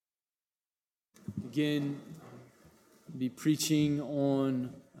Again, be preaching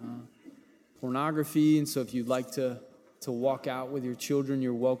on pornography, and so if you'd like to walk out with your children,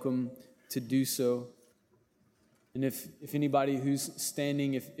 you're welcome to do so. And if anybody who's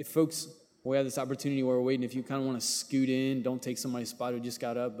standing, if folks, we have this opportunity where we're waiting, if you kind of want to scoot in, don't take somebody's spot who just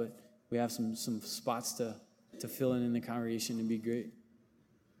got up, but we have some spots to fill in the congregation, it'd be great.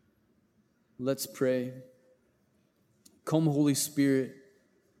 Let's pray. Come, Holy Spirit.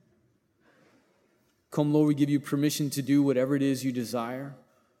 Come, Lord, we give you permission to do whatever it is you desire.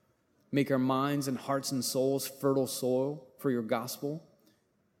 Make our minds and hearts and souls fertile soil for your gospel,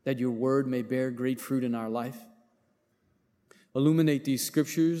 that your word may bear great fruit in our life. Illuminate these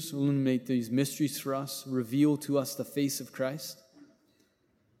scriptures, illuminate these mysteries for us, reveal to us the face of Christ.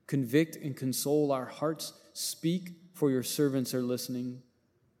 Convict and console our hearts. Speak, for your servants are listening.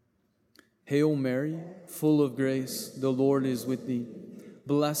 Hail Mary, full of grace, the Lord is with thee.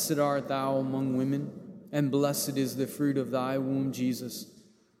 Blessed art thou among women, and blessed is the fruit of thy womb, Jesus.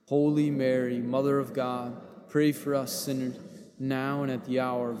 Holy Mary, Mother of God, pray for us sinners, now and at the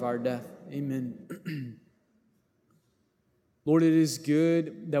hour of our death. Amen. Lord, it is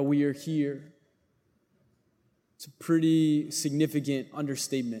good that we are here. It's a pretty significant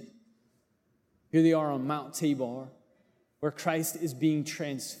understatement. Here they are on Mount Tabor, where Christ is being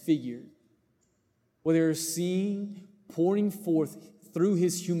transfigured, where they're seeing, pouring forth through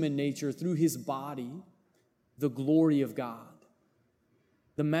his human nature, through his body, the glory of God,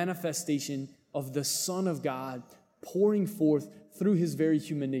 the manifestation of the Son of God pouring forth through his very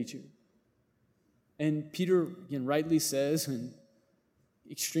human nature. And Peter, again, rightly says, and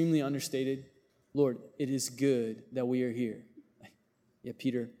extremely understated, Lord, it is good that we are here. Yeah,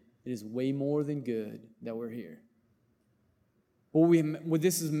 Peter, it is way more than good that we're here. What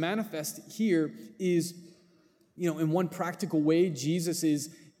this is manifest here is, in one practical way, Jesus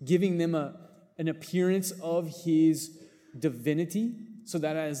is giving them an appearance of his divinity, so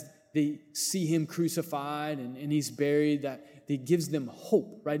that as they see him crucified and he's buried, that it gives them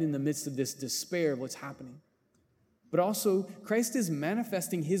hope right in the midst of this despair of what's happening. But also, Christ is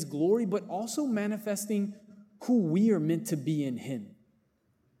manifesting his glory, but also manifesting who we are meant to be in him.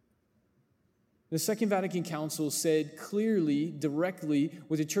 The Second Vatican Council said clearly, directly,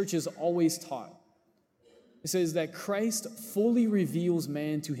 what the church has always taught. It says that Christ fully reveals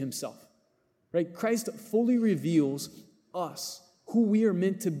man to himself. Right? Christ fully reveals us, who we are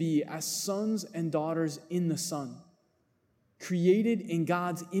meant to be as sons and daughters in the Son, created in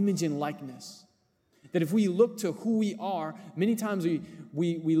God's image and likeness. That if we look to who we are, many times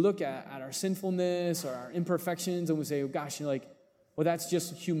we look at our sinfulness or our imperfections and we say, oh gosh, that's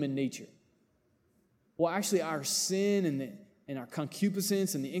just human nature. Well, actually, our sin and our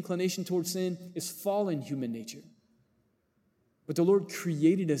concupiscence and the inclination towards sin is fallen human nature. But the Lord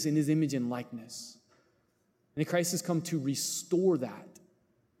created us in his image and likeness. And Christ has come to restore that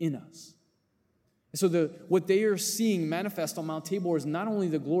in us. And so what they are seeing manifest on Mount Tabor is not only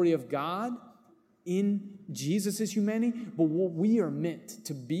the glory of God in Jesus' humanity, but what we are meant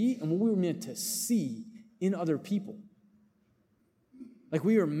to be and what we are meant to see in other people. Like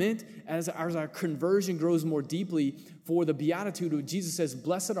we are meant, as our conversion grows more deeply, for the beatitude of Jesus says,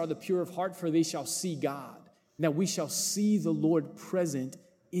 blessed are the pure of heart, for they shall see God. And that we shall see the Lord present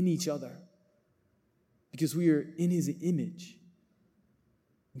in each other. Because we are in his image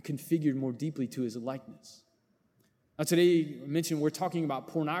and configured more deeply to his likeness. Now today, I mentioned we're talking about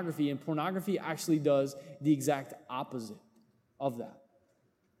pornography, and pornography actually does the exact opposite of that.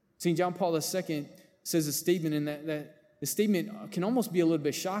 St. John Paul II says a statement in that the statement can almost be a little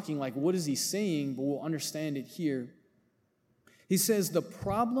bit shocking, like what is he saying, but we'll understand it here. He says the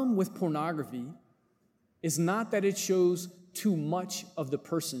problem with pornography is not that it shows too much of the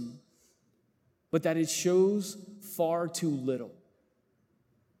person, but that it shows far too little.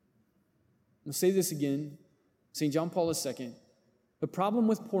 I'll say this again, St. John Paul II. The problem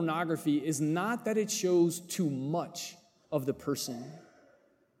with pornography is not that it shows too much of the person,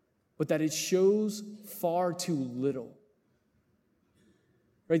 but that it shows far too little.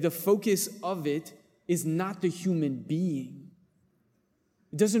 Right? The focus of it is not the human being.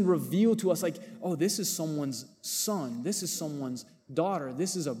 It doesn't reveal to us like, oh, this is someone's son, this is someone's daughter,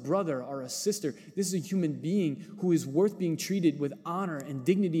 this is a brother or a sister, this is a human being who is worth being treated with honor and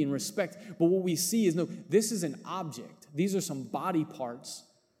dignity and respect. But what we see is, no, this is an object. These are some body parts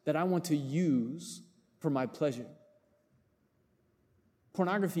that I want to use for my pleasure.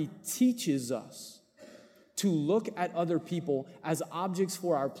 Pornography teaches us to look at other people as objects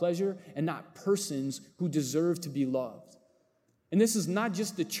for our pleasure and not persons who deserve to be loved. And this is not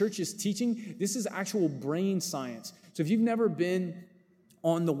just the church's teaching, this is actual brain science. So if you've never been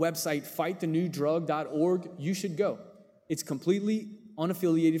on the website fightthenewdrug.org. You should go. It's completely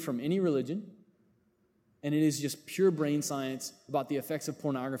unaffiliated from any religion, and it is just pure brain science about the effects of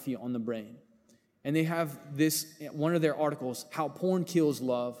pornography on the brain. And they have this, one of their articles, How Porn Kills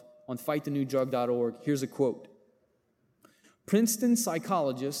Love, on fightthenewdrug.org. Here's a quote. Princeton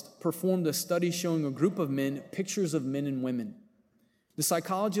psychologists performed a study showing a group of men pictures of men and women. The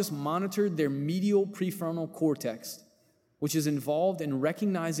psychologists monitored their medial prefrontal cortex, which is involved in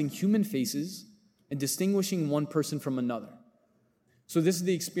recognizing human faces and distinguishing one person from another. So this is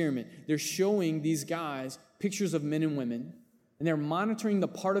the experiment. They're showing these guys pictures of men and women, and they're monitoring the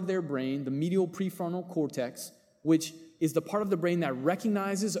part of their brain, the medial prefrontal cortex, which is the part of the brain that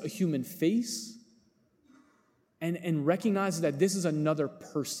recognizes a human face and recognizes that this is another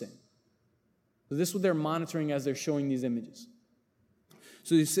person. So this is what they're monitoring as they're showing these images.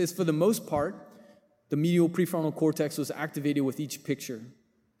 So it says, for the most part, the medial prefrontal cortex was activated with each picture.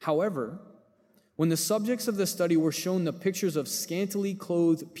 However, when the subjects of the study were shown the pictures of scantily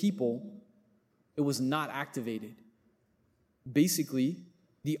clothed people, it was not activated. Basically,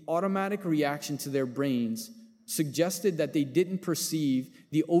 the automatic reaction to their brains suggested that they didn't perceive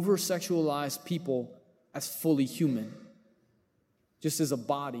the over-sexualized people as fully human, just as a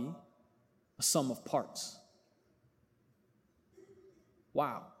body, a sum of parts.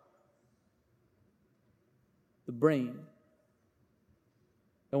 Wow. The brain.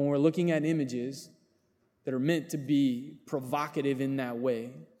 And when we're looking at images that are meant to be provocative in that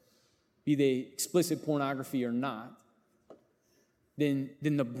way, be they explicit pornography or not, then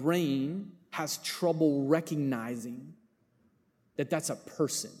the brain has trouble recognizing that that's a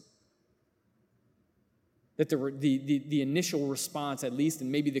person. That the initial response, at least,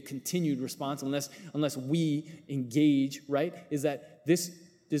 and maybe the continued response, unless we engage, right, is that this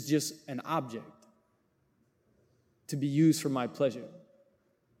is just an object to be used for my pleasure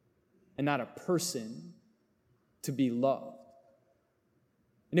and not a person to be loved.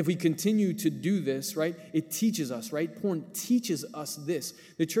 And if we continue to do this, right, it teaches us, right? Porn teaches us this.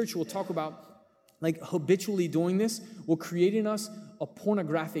 The church will talk about, like, habitually doing this will create in us a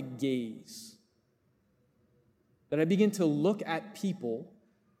pornographic gaze. That I begin to look at people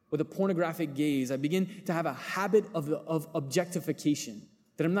with a pornographic gaze. I begin to have a habit of objectification.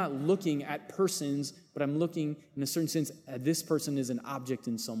 That I'm not looking at persons, but I'm looking, in a certain sense, at this person as an object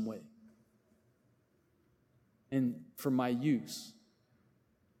in some way. And for my use.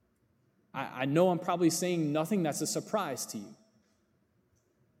 I know I'm probably saying nothing that's a surprise to you.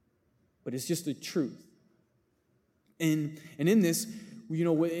 But it's just the truth. And in this, you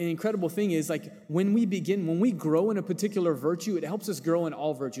know, an incredible thing is, like, when we grow in a particular virtue, it helps us grow in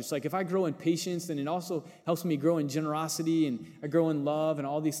all virtues. Like, if I grow in patience, then it also helps me grow in generosity, and I grow in love and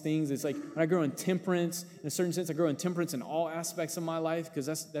all these things. It's like when I grow in temperance, in a certain sense, I grow in temperance in all aspects of my life, because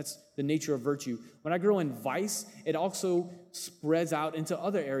that's the nature of virtue. When I grow in vice, it also spreads out into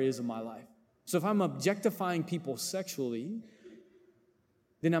other areas of my life. So if I'm objectifying people sexually,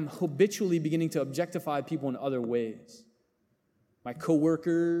 then I'm habitually beginning to objectify people in other ways. My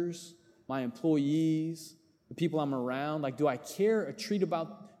coworkers, my employees, the people I'm around. Like, do I care or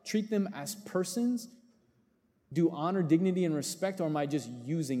treat them as persons? Do honor, dignity, and respect, or am I just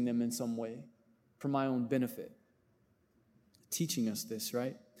using them in some way for my own benefit? Teaching us this,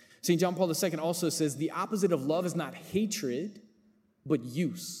 right? St. John Paul II also says the opposite of love is not hatred, but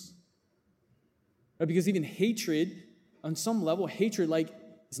use. Right? Because even hatred, on some level, hatred, like,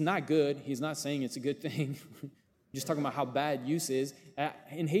 it's not good. He's not saying it's a good thing. Just talking about how bad use is.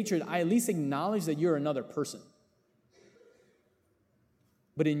 In hatred, I at least acknowledge that you're another person.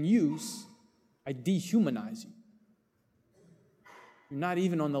 But in use, I dehumanize you. You're not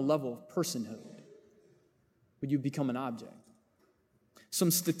even on the level of personhood, but you become an object. Some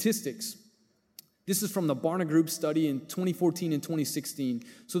statistics. This is from the Barna Group study in 2014 and 2016.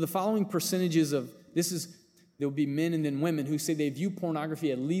 So the following percentages of, there will be men and then women who say they view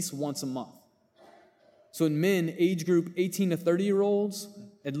pornography at least once a month. So in men, age group 18 to 30-year-olds,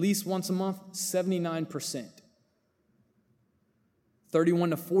 at least once a month, 79%. 31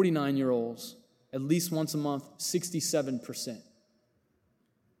 to 49-year-olds, at least once a month, 67%.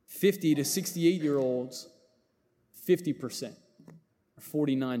 50 to 68-year-olds, 50%, or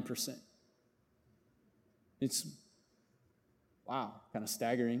 49%. It's, wow, kind of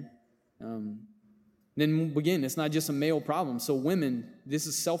staggering. Then again, it's not just a male problem. So women, this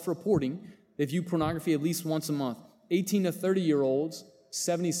is self-reporting. They view pornography at least once a month. 18 to 30-year-olds,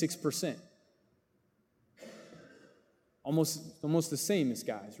 76%. Almost the same as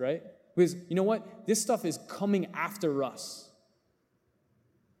guys, right? Because you know what? This stuff is coming after us.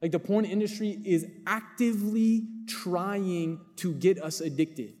 Like the porn industry is actively trying to get us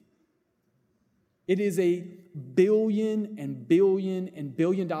addicted. It is a billion and billion and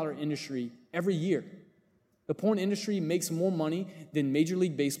billion dollar industry every year. The porn industry makes more money than Major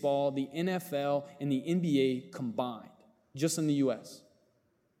League Baseball, the NFL, and the NBA combined, just in the U.S.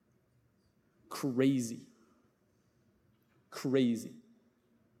 Crazy. Crazy.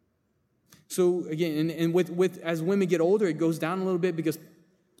 So again, and with as women get older, it goes down a little bit because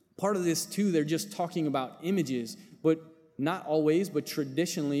part of this too, they're just talking about images, but not always, but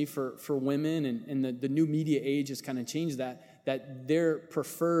traditionally for women and the new media age has kind of changed that their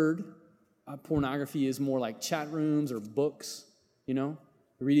preferred pornography is more like chat rooms or books, you know?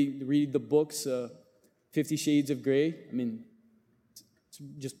 Read the books, 50 Shades of Grey. I mean, it's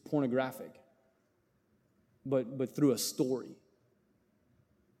just pornographic, but through a story.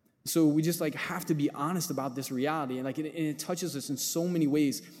 So we just have to be honest about this reality, and it touches us in so many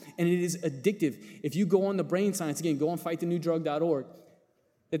ways, and it is addictive. If you go on the brain science, again, go on fightthenewdrug.org,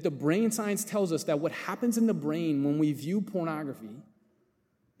 that the brain science tells us that what happens in the brain when we view pornography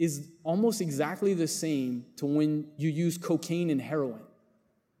is almost exactly the same to when you use cocaine and heroin.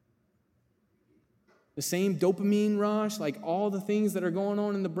 The same dopamine rush, all the things that are going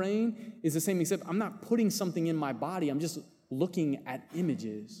on in the brain is the same, except I'm not putting something in my body, I'm just looking at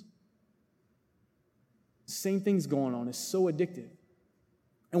images. Same thing's going on. It's so addictive.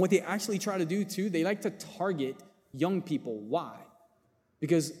 And what they actually try to do too, they like to target young people. Why?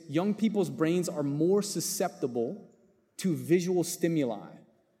 Because young people's brains are more susceptible to visual stimuli,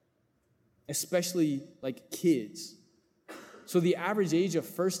 especially kids. So the average age of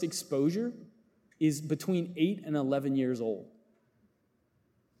first exposure is between 8 and 11 years old.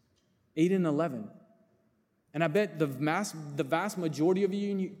 8 and 11. And I bet the vast majority of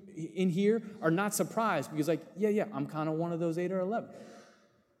you in here are not surprised because yeah, I'm kind of one of those 8 or 11.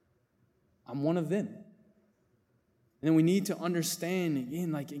 I'm one of them. And then we need to understand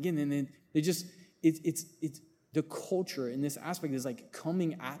again, and then it's the culture in this aspect is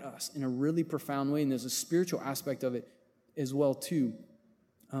coming at us in a really profound way, and there's a spiritual aspect of it as well too.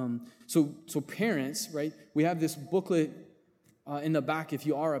 So parents, right? We have this booklet in the back. If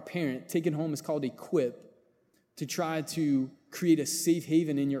you are a parent, take it home. It's called Equip, to try to create a safe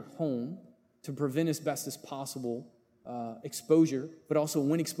haven in your home to prevent as best as possible exposure, but also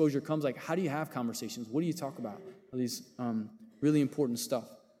when exposure comes, how do you have conversations? What do you talk about? All these really important stuff.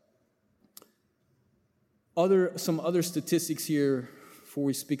 Some other statistics here before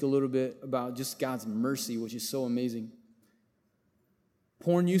we speak a little bit about just God's mercy, which is so amazing.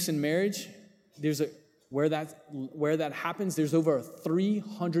 Porn use in marriage, where that happens, there's over a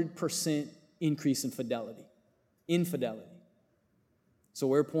 300% increase in infidelity. So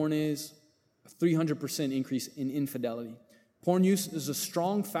where porn is, a 300% increase in infidelity. Porn use is a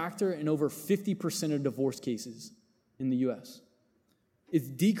strong factor in over 50% of divorce cases in the U.S.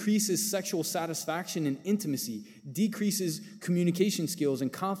 It decreases sexual satisfaction and intimacy, decreases communication skills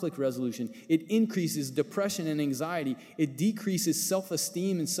and conflict resolution. It increases depression and anxiety. It decreases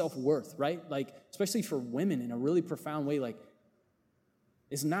self-esteem and self-worth, right? Especially for women in a really profound way,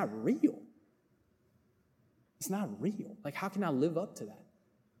 it's not real. It's not real. How can I live up to that?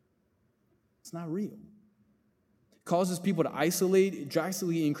 It's not real. It causes people to isolate. It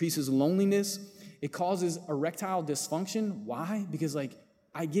drastically increases loneliness. It causes erectile dysfunction. Why? Because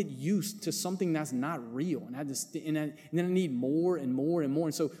I get used to something that's not real, and and then I need more and more and more.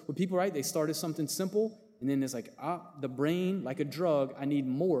 And so with people, right, they started something simple, and then it's the brain, like a drug, I need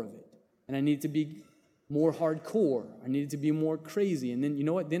more of it, and I need to be more hardcore. I need it to be more crazy, and then you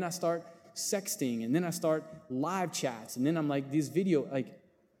know what? Then I start sexting, and then I start live chats, and then I'm these video,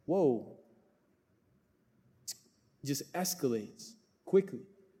 whoa, it just escalates quickly.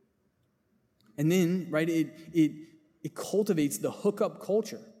 And then, right, it cultivates the hookup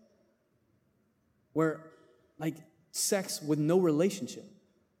culture where, sex with no relationship.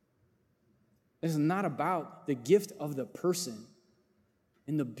 It's not about the gift of the person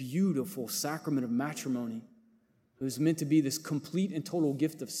and the beautiful sacrament of matrimony. It was meant to be this complete and total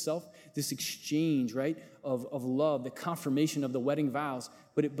gift of self, this exchange, right, of love, the confirmation of the wedding vows,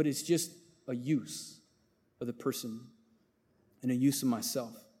 but it's just a use of the person and a use of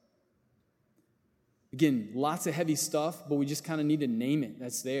myself. Again, lots of heavy stuff, but we just kind of need to name it.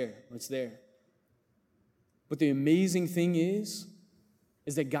 That's there. It's there. But the amazing thing is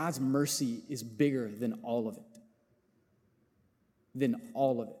that God's mercy is bigger than all of it. Than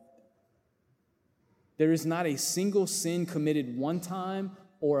all of it. There is not a single sin committed one time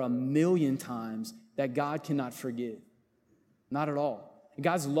or 1,000,000 times that God cannot forgive. Not at all.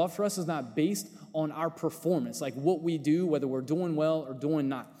 God's love for us is not based on our performance, like what we do, whether we're doing well or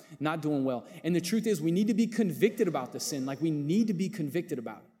not doing well. And the truth is, we need to be convicted about the sin. Like, we need to be convicted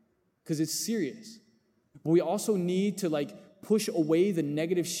about it because it's serious. But we also need to push away the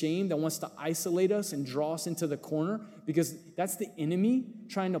negative shame that wants to isolate us and draw us into the corner, because that's the enemy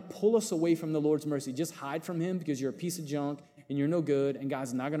trying to pull us away from the Lord's mercy. Just hide from him because you're a piece of junk and you're no good and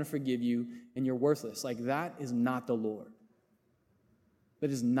God's not going to forgive you and you're worthless. Like, that is not the Lord. That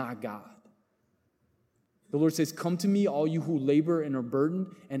is not God. The Lord says, come to me, all you who labor and are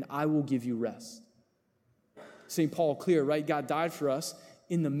burdened, and I will give you rest. St. Paul, clear, right? God died for us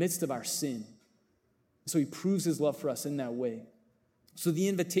in the midst of our sin. So he proves his love for us in that way. So the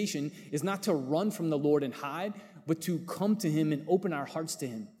invitation is not to run from the Lord and hide, but to come to him and open our hearts to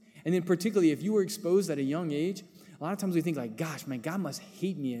him. And then particularly if you were exposed at a young age, a lot of times we think like, gosh, man, God must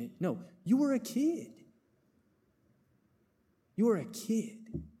hate me. No, you were a kid. You were a kid.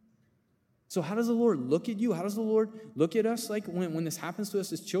 So how does the Lord look at you? How does the Lord look at us like when this happens to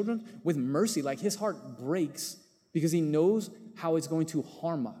us as children? With mercy. Like, his heart breaks because he knows how it's going to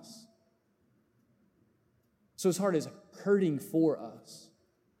harm us. So his heart is hurting for us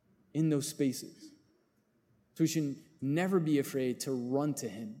in those spaces. So we should never be afraid to run to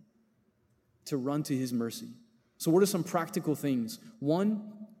him, to run to his mercy. So what are some practical things?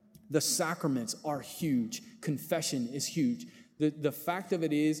 One, the sacraments are huge. Confession is huge. The fact of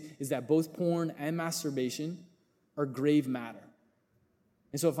it is that both porn and masturbation are grave matter.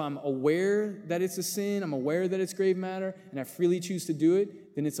 And so if I'm aware that it's a sin, I'm aware that it's grave matter, and I freely choose to do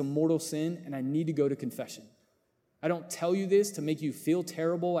it, then it's a mortal sin, and I need to go to confession. I don't tell you this to make you feel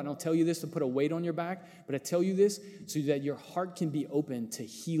terrible. I don't tell you this to put a weight on your back, but I tell you this so that your heart can be open to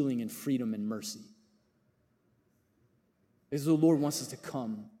healing and freedom and mercy. As the Lord wants us to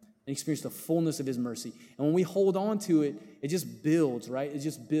come and experience the fullness of his mercy. And when we hold on to it, it just builds, right? It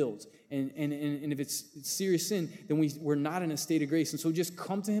just builds. And if it's serious sin, then we're not in a state of grace. And so just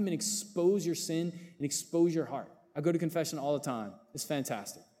come to him and expose your sin and expose your heart. I go to confession all the time. It's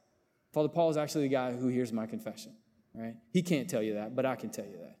fantastic. Father Paul is actually the guy who hears my confession, right? He can't tell you that, but I can tell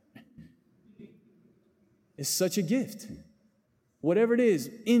you that. It's such a gift. Whatever it is,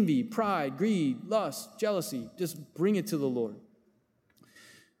 envy, pride, greed, lust, jealousy, just bring it to the Lord.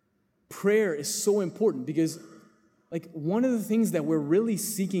 Prayer is so important because one of the things that we're really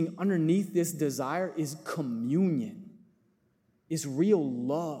seeking underneath this desire is communion, is real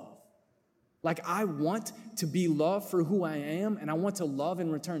love. I want to be loved for who I am, and I want to love in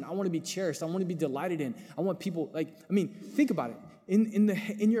return. I want to be cherished. I want to be delighted in. I want people, think about it.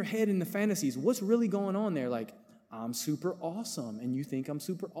 In your head, in the fantasies, what's really going on there? I'm super awesome, and you think I'm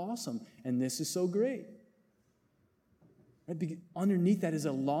super awesome, and this is so great. Right? Underneath that is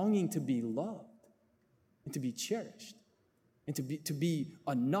a longing to be loved and to be cherished and to be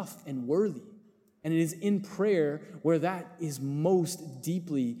enough and worthy. And it is in prayer where that is most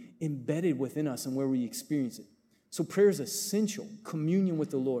deeply embedded within us and where we experience it. So prayer is essential, communion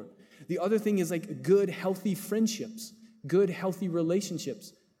with the Lord. The other thing is good, healthy friendships, good, healthy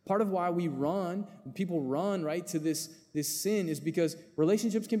relationships. Part of why people run, right, to this sin is because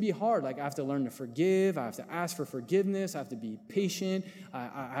relationships can be hard. I have to learn to forgive. I have to ask for forgiveness. I have to be patient.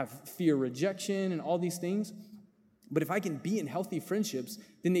 I have fear rejection and all these things. But if I can be in healthy friendships,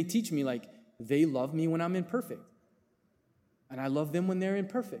 then they teach me, they love me when I'm imperfect. And I love them when they're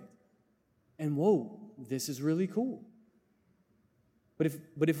imperfect. And whoa, this is really cool.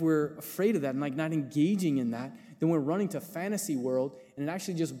 But if we're afraid of that and not engaging in that, then we're running to fantasy world, and it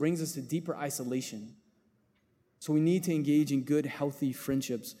actually just brings us to deeper isolation. So we need to engage in good, healthy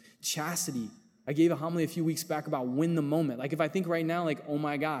friendships. Chastity. I gave a homily a few weeks back about win the moment. If I think right now, oh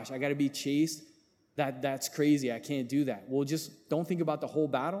my gosh, I got to be chaste, that's crazy. I can't do that. Well, just don't think about the whole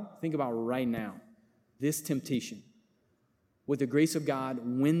battle. Think about right now. This temptation. With the grace of God,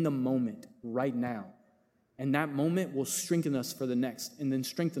 win the moment right now. And that moment will strengthen us for the next, and then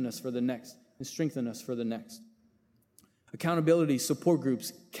strengthen us for the next, and strengthen us for the next. Accountability, support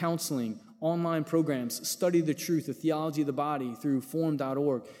groups, counseling, online programs, study the truth, the theology of the body through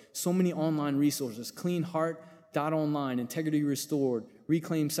forum.org. So many online resources, cleanheart.online, Integrity Restored,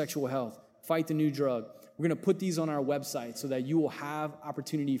 Reclaim Sexual Health, Fight the New Drug. We're going to put these on our website so that you will have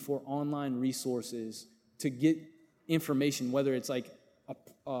opportunity for online resources to get information, whether it's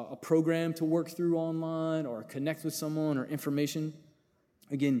a program to work through online or connect with someone or information.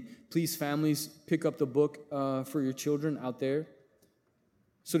 Again, please, families, pick up the book for your children out there.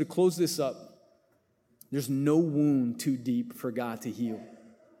 So to close this up, there's no wound too deep for God to heal.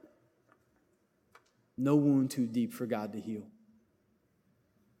 No wound too deep for God to heal.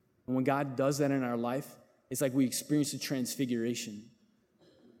 And when God does that in our life, it's like we experience a transfiguration.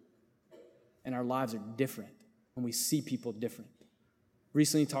 and our lives are different, and we see people different.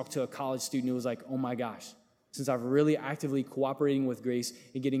 Recently talked to a college student who was like, oh my gosh, since I've really actively cooperating with grace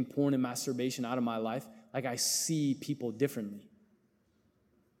and getting porn and masturbation out of my life, like I see people differently.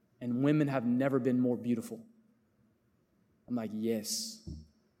 And women have never been more beautiful. I'm like, yes,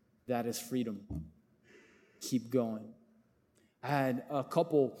 that is freedom. Keep going. I had a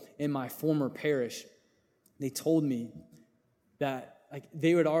couple in my former parish. They told me that like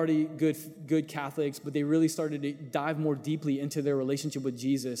they were already good Catholics, but they really started to dive more deeply into their relationship with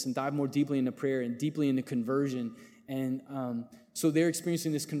Jesus and dive more deeply into prayer and deeply into conversion. And so they're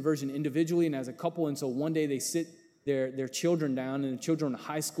experiencing this conversion individually and as a couple. And so one day they sit their children down, and the children in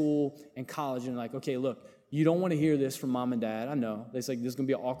high school and college, and like, okay, look, you don't want to hear this from mom and dad. I know. It's like, this is going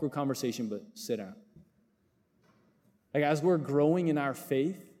to be an awkward conversation, but sit down. Like, as we're growing in our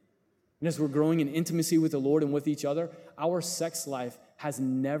faith, and as we're growing in intimacy with the Lord and with each other, our sex life has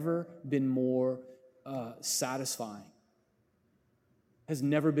never been more satisfying, has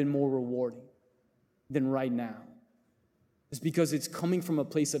never been more rewarding than right now. It's because it's coming from a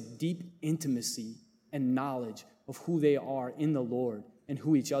place of deep intimacy and knowledge of who they are in the Lord and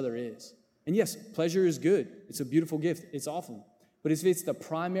who each other is. And yes, pleasure is good. It's a beautiful gift. It's awesome. But if it's the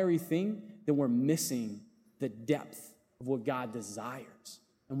primary thing, then we're missing the depth of what God desires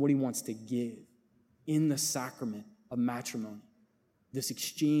and what he wants to give in the sacrament of matrimony, this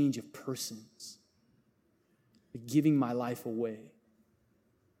exchange of persons, giving my life away.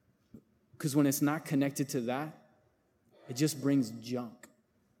 Because when it's not connected to that, it just brings junk.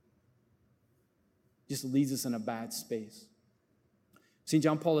 Just leads us in a bad space. St.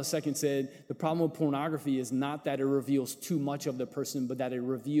 John Paul II said, the problem with pornography is not that it reveals too much of the person, but that it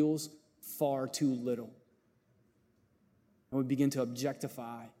reveals far too little. And we begin to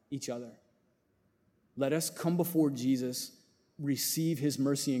objectify each other. Let us come before Jesus, receive his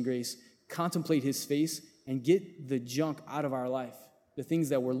mercy and grace, contemplate his face, and get the junk out of our life. The things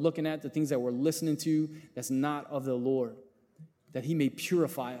that we're looking at, the things that we're listening to, that's not of the Lord, that he may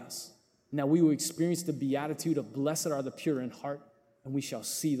purify us. And that we will experience the beatitude of blessed are the pure in heart, and we shall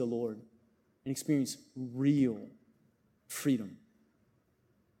see the Lord and experience real freedom.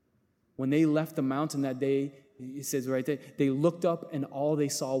 When they left the mountain that day, it says right there, they looked up and all they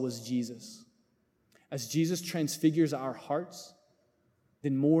saw was Jesus. As Jesus transfigures our hearts,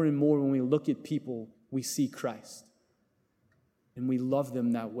 then more and more when we look at people, we see Christ. And we love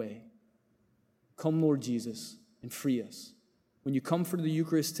them that way. Come, Lord Jesus, and free us. When you come for the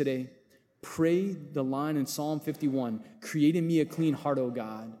Eucharist today, pray the line in Psalm 51, create in me a clean heart, O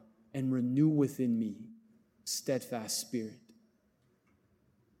God, and renew within me steadfast spirit.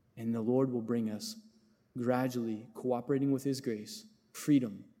 And the Lord will bring us gradually, cooperating with his grace,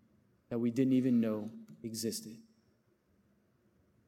 freedom that we didn't even know existed.